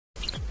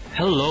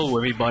Hello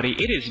everybody,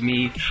 it is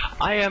me.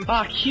 I am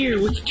back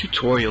here with a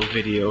tutorial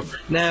video.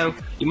 Now,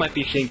 you might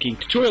be thinking,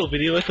 tutorial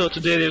video? I thought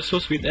today there was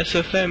supposed to be an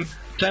SFM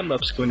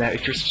time-lapse going out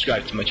if you're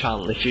subscribed to my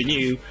channel. If you're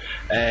new,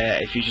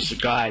 if you're just a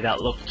guy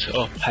that looked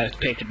up how to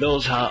paint a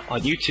Bill's hat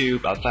on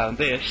YouTube and found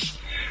this,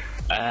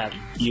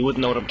 you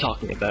wouldn't know what I'm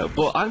talking about.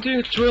 But I'm doing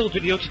a tutorial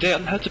video today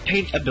on how to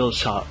paint a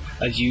Bill's hat,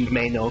 as you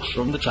may know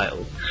from the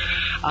title.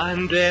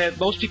 And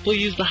most people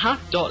use the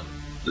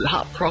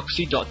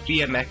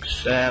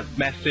hatproxy.dmx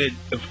method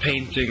of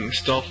painting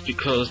stuff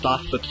because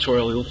that's the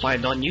tutorial you'll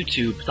find on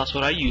YouTube. That's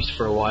what I used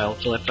for a while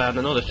till I found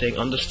another thing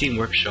on the Steam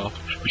Workshop,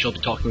 which I'll be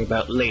talking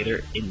about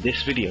later in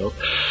this video.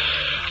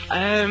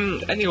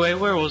 Anyway,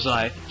 where was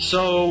I?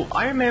 So,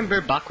 I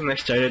remember back when I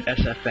started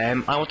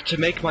SFM, I wanted to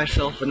make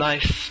myself a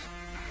nice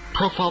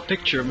profile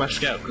picture of my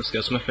Scout, because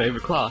Scout's my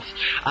favourite class,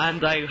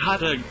 and I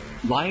had a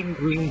lime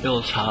green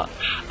Bill's hat,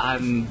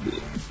 and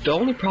the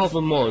only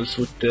problem was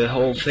with the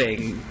whole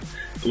thing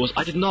was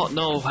I did not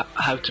know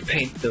how to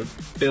paint the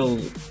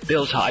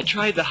Bill's hat. I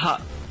tried the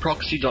hat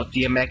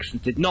proxy.dmx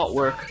and it did not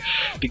work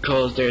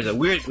because there's a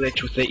weird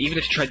glitch with it. Even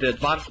if you tried the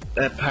advanced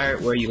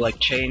part where you like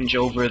change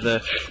over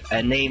the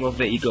name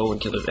of it, you go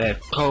into the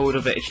code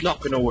of it, it's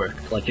not gonna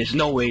work. Like, there's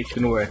no way it's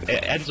gonna work.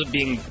 It ends up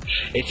being,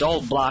 it's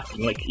all black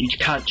and like you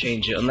can't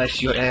change it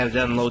unless you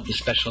download the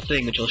special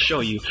thing which I'll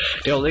show you.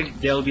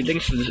 There'll be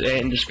links to this,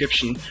 in the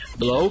description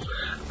below.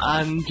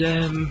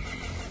 And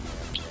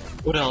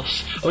what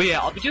else? Oh yeah,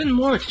 I'll be doing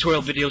more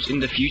tutorial videos in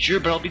the future,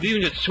 but I'll be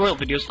doing the tutorial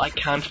videos I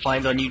can't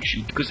find on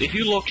YouTube, because if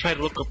you try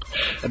to look up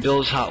a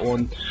Bill's hat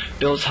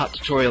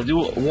tutorial, you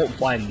won't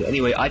find it.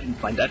 Anyway, I didn't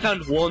find it. I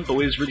found one, but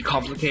it was really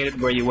complicated,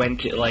 where you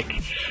went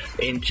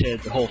into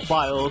the whole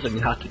files, and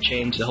you had to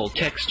change the whole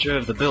texture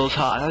of the Bill's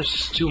hat, and that was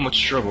just too much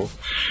trouble.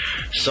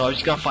 So I'm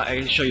just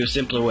gonna show you a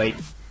simpler way.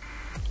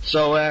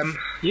 So,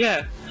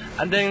 yeah.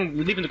 And then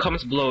leave in the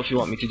comments below if you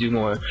want me to do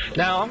more.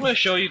 Now I'm going to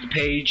show you the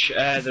page,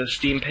 the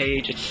Steam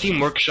page. It's Steam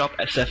Workshop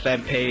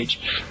SFM page.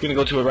 I'm going to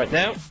go to it right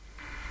now.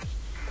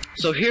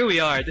 So here we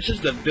are. This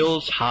is the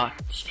Bill's hat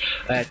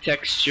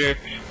texture,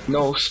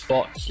 no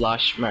spot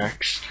 /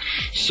 marks.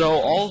 So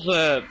all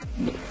the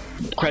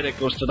credit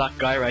goes to that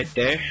guy right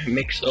there,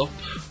 Mix Up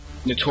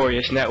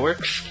Notorious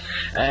Networks.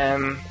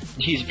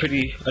 He's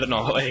pretty, I don't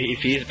know if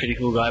he is a pretty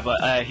cool guy,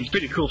 but he's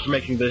pretty cool for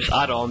making this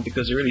add-on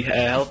because it really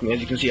helped me. As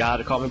you can see, I had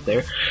a comment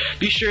there.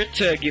 Be sure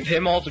to give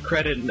him all the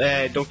credit,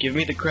 don't give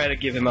me the credit,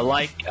 give him a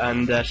like,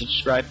 and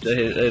subscribe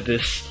to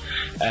this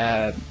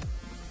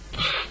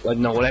I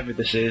don't know, whatever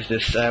this is,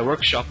 this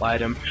workshop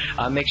item.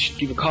 Make sure to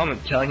leave a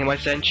comment telling him I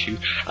sent you.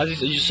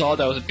 As you saw,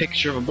 that was a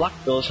picture of a black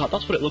Bill's hat.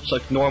 That's what it looks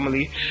like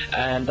normally,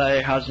 and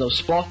it has no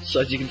spots,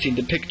 as you can see in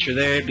the picture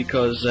there,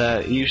 because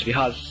it usually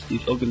has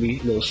these ugly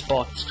little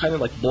spots, kind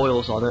of like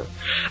boils on it.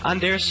 And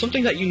there's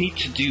something that you need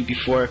to do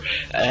before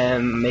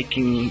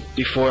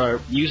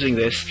using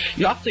this.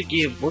 You have to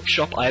give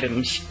workshop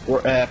items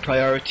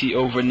priority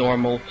over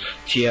normal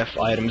TF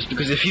items,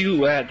 because if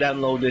you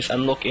download this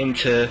and look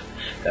into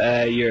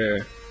your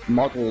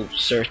model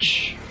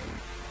search,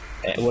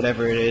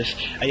 whatever it is,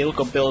 and you look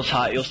up Bill's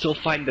hat, you'll still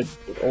find the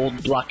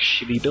old black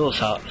shitty Bill's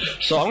hat.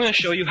 So I'm going to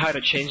show you how to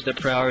change the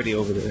priority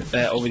over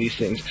these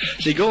things.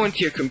 So you go into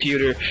your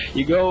computer,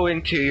 you go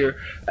into your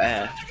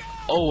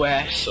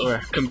OS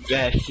or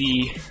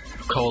C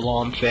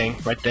colon thing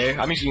right there.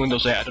 I'm using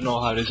Windows 8, I don't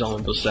know how it is on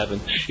Windows 7.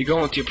 You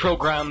go into your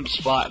program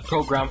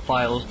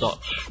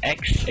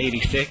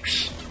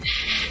files.x86.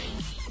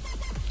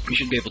 You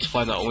should be able to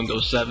find that on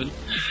Windows 7.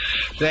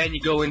 Then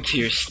you go into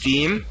your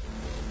Steam.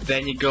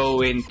 Then you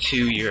go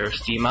into your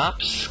Steam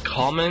apps,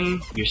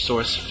 Common, your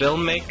source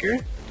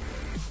filmmaker,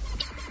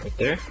 right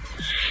there.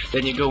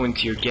 Then you go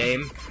into your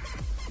game.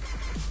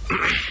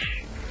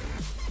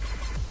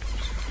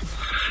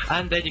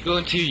 And then you go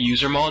into your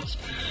user mods.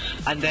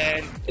 And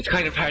then it's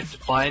kind of hard to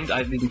find.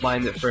 I didn't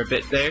find it for a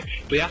bit there,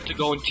 but you have to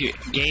go into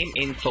game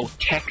info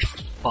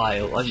text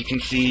file. As you can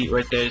see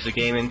right there is a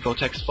game info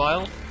text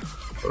file.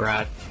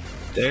 Right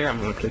there. I'm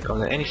going to click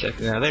on it any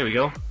second now. There we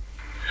go.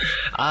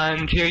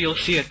 And here you'll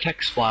see a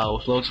text file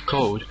with loads of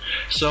code.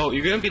 So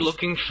you're going to be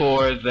looking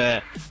for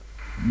the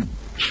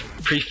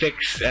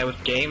prefix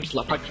with games,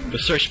 practically the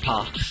search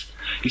paths.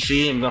 You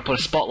see, I'm going to put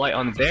a spotlight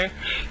on it there.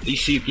 You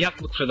see, you have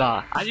to look for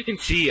that. As you can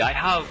see, I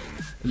have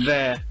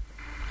the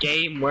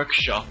Game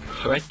Workshop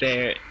right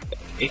there.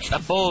 It's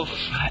above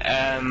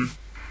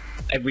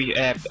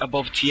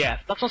above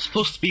TF. That's not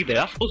supposed to be there.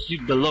 That's supposed to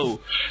be below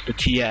the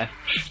TF,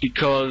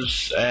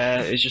 because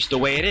it's just the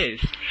way it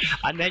is.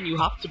 And then you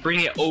have to bring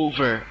it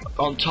over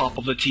on top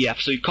of the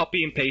TF. So you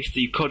copy and paste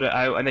it, you cut it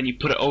out, and then you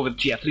put it over the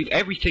TF. Leave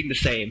everything the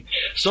same.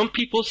 Some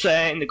people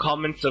say in the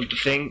comments of the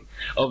thing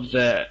of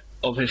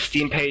his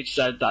Steam page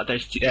said that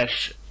there's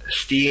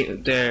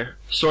their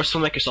source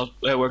filmmaker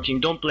stopped working.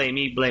 Don't blame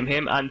me, blame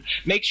him, and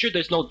make sure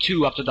there's no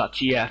 2 after that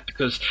TF,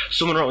 because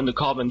someone wrote in the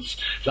comments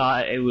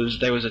that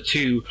there was a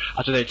 2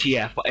 after their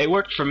TF, but it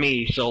worked for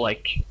me, so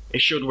like it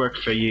should work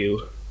for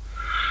you.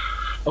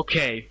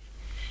 Okay,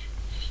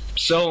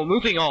 so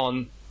moving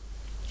on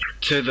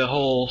to the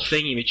whole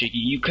thingy-majiggy.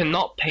 You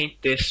cannot paint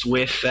this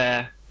with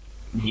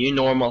your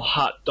normal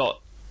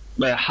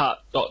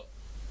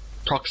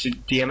proxy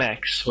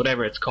DMX,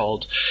 whatever it's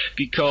called,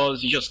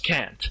 because you just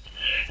can't.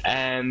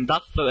 And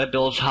that's the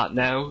Bill's hat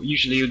now.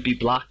 Usually it would be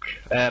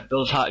black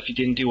Bill's hat if you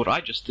didn't do what I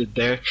just did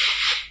there.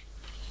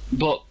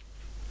 But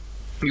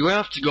you're going to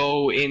have to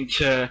go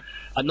into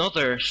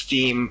another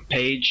Steam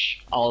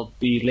page. I'll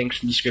be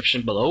links in the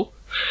description below.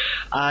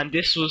 And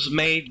this was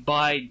made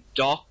by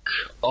Doc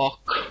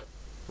Ock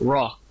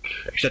Rock,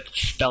 except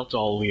it's spelt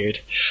all weird.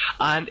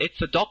 And it's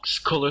the Doc's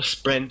Color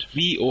Sprint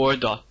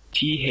VOR.THEATA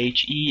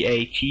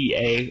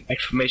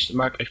exclamation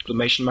mark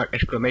exclamation mark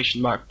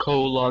exclamation mark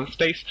colon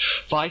space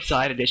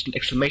 5-side edition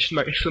exclamation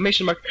mark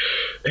exclamation mark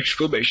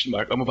exclamation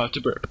mark. I'm about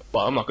to burp,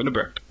 but I'm not gonna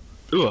burp.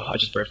 Ooh, I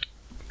just burped.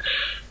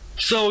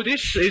 So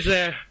this is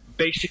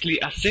basically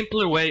a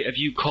simpler way of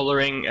you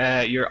coloring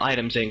your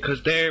items in,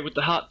 because there with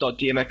the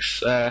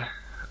hat.dmx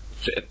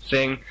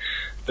thing,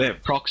 the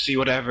proxy,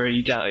 whatever,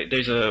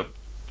 there's a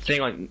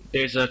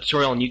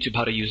tutorial on YouTube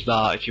how to use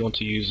that. If you want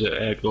to use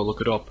it, go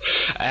look it up.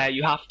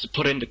 You have to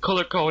put in the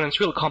color code, and it's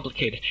real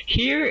complicated.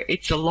 Here,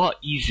 it's a lot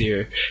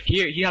easier.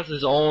 Here, he has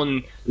his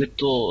own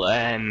little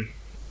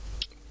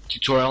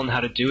tutorial on how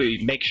to do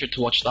it. Make sure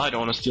to watch that. I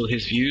don't want to steal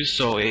his views,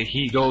 so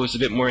he goes a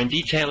bit more in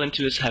detail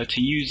into this, how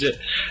to use it,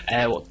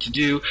 what to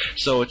do.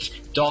 So it's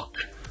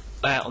Doc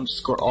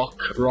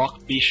 _Ock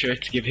Rock. Be sure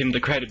to give him the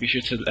credit. Be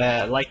sure to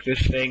like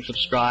this thing,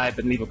 subscribe,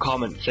 and leave a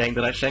comment saying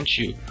that I sent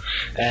you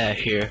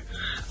here.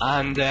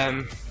 And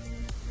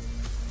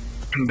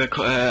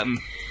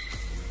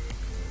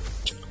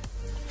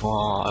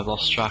oh, I've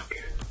lost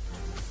track.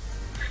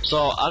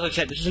 So as I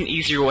said, this is an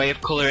easier way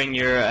of coloring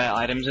your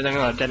items, and I'm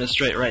going to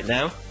demonstrate right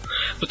now.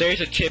 But there is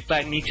a tip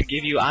I need to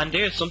give you, and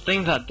there's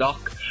something that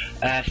Doc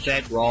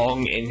said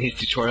wrong in his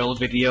tutorial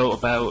video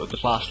about the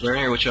fast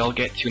learner, which I'll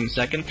get to in a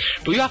second.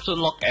 But you have to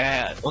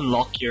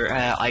unlock your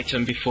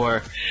item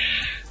before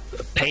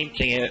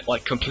painting it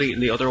like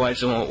completely,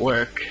 otherwise it won't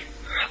work.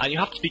 And you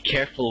have to be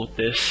careful with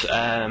this.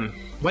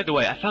 By the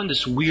way, I found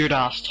this weird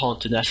ass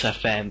taunt in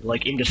SFM,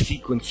 like in the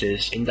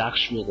sequences, in the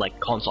actual like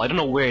console. I don't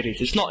know where it is.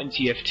 It's not in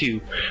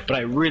TF2, but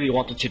I really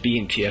want it to be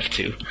in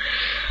TF2.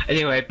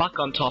 Anyway, back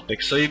on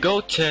topic. So you go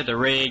to the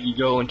rig, you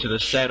go into the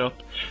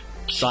setup,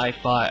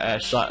 sci-fi,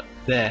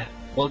 the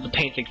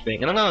painting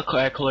thing, and I'm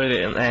gonna color it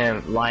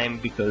in lime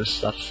because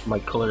that's my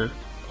color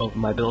of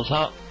my Bill's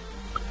hat.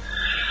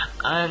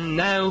 And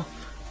now,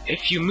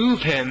 if you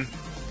move him,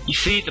 you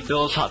see the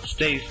Bill's hat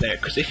stays there,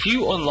 because if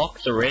you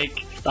unlock the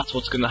rig, that's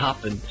what's going to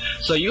happen.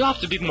 So you have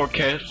to be more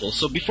careful.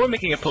 So before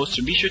making a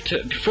poster, be sure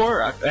to,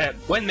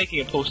 when making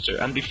a poster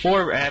and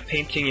before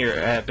painting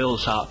your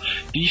Bill's hat,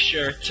 be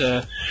sure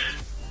to,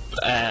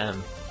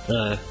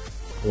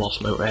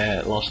 lost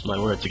my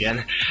words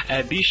again.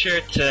 Be sure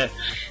to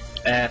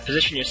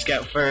position your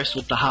scout first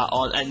with the hat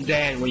on, and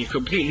then when you're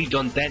completely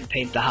done, then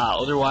paint the hat.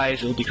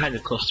 Otherwise, it will be kind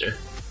of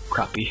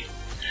crappy.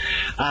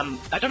 I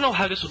don't know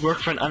how this would work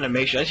for an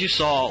animation. As you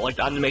saw, like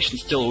the animation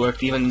still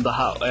worked, even the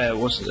hat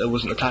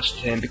wasn't attached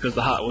to him because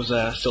the hat was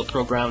still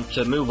programmed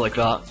to move like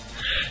that.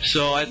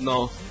 So I don't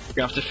know. We're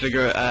gonna have to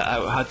figure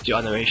out how to do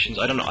animations.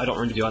 I don't know. I don't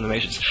really do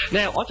animations.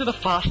 Now onto the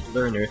fast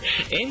learner.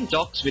 In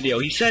Doc's video,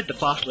 he said the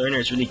fast learner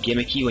is really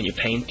gimmicky when you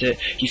paint it.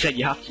 He said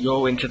you have to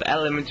go into the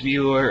element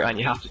viewer and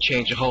you have to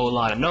change a whole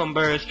lot of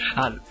numbers,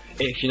 and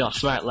if you're not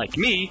smart like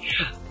me,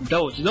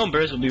 those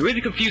numbers will be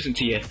really confusing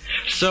to you.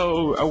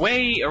 So a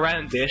way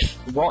around this,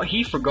 what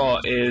he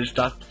forgot is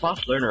that the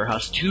fast learner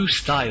has two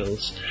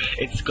styles.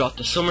 It's got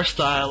the summer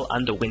style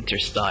and the winter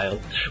style.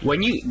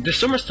 The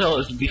summer style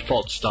is the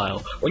default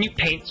style. When you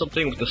paint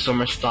something with the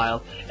summer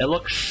style, it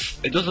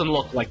doesn't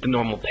look like the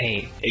normal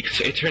paint.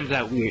 It turns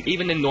out weird,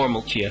 even in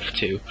normal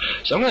TF2.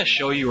 So I'm going to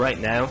show you right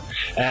now.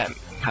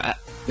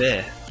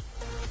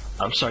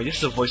 I'm sorry, this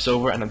is a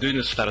voiceover and I'm doing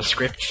this without a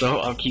script, so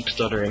I'll keep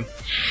stuttering.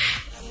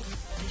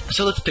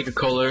 So let's pick a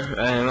color,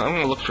 and I'm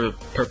gonna look for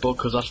purple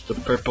because that's the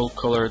purple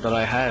color that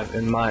I have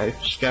in my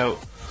scout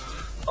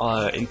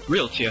in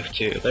real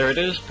TF2. There it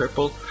is,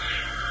 purple.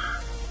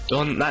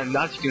 Done. And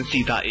as you can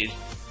see, that is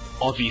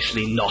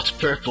obviously not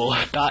purple.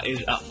 That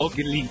is an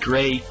ugly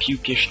grey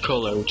pukish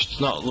color, which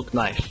does not look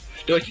nice.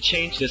 The way to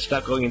change this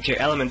without going into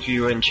your element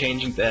viewer and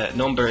changing the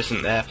numbers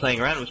and playing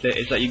around with it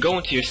is that you go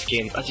into your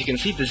skin. As you can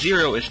see, the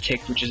 0 is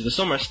ticked, which is the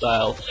summer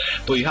style,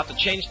 but you have to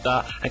change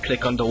that and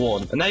click on the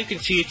 1. And now you can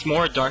see it's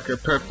more darker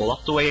purple.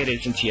 That's the way it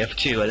is in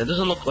TF2, and it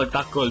doesn't look like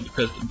that good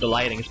because the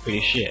lighting is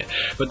pretty shit.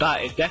 But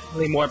that is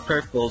definitely more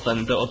purple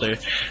than the other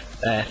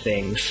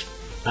things.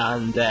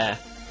 And I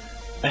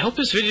hope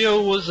this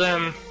video was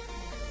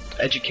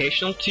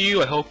educational to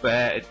you. I hope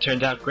it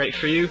turned out great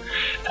for you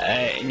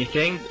in your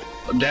thing.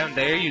 Down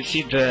there you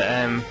see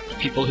the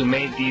people who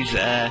made these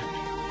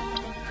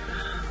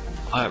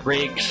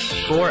rigs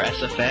for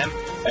SFM.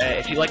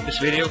 If you like this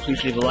video,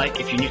 please leave a like.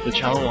 If you're new to the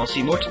channel and want to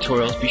see more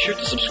tutorials, be sure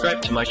to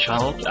subscribe to my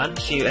channel and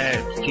see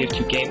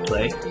TF2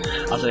 gameplay.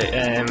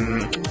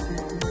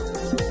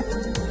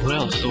 What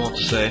else do I want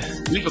to say?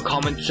 Leave a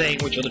comment saying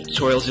which other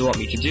tutorials you want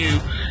me to do.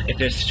 If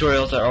there's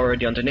tutorials that are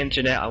already on the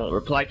internet, I won't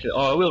reply to,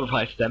 or I will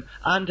reply to them.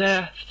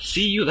 And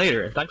see you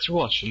later. Thanks for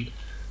watching.